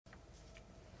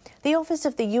The Office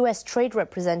of the U.S. Trade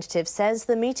Representative says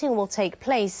the meeting will take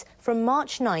place from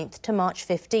March 9th to March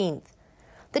 15th.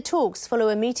 The talks follow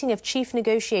a meeting of chief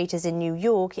negotiators in New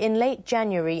York in late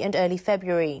January and early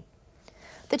February.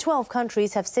 The 12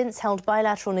 countries have since held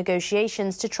bilateral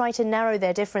negotiations to try to narrow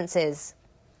their differences.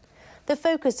 The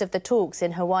focus of the talks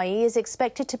in Hawaii is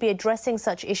expected to be addressing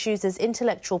such issues as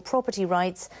intellectual property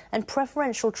rights and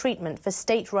preferential treatment for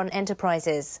state-run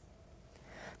enterprises.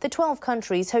 The 12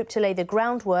 countries hope to lay the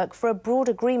groundwork for a broad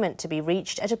agreement to be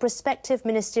reached at a prospective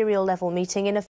ministerial-level meeting in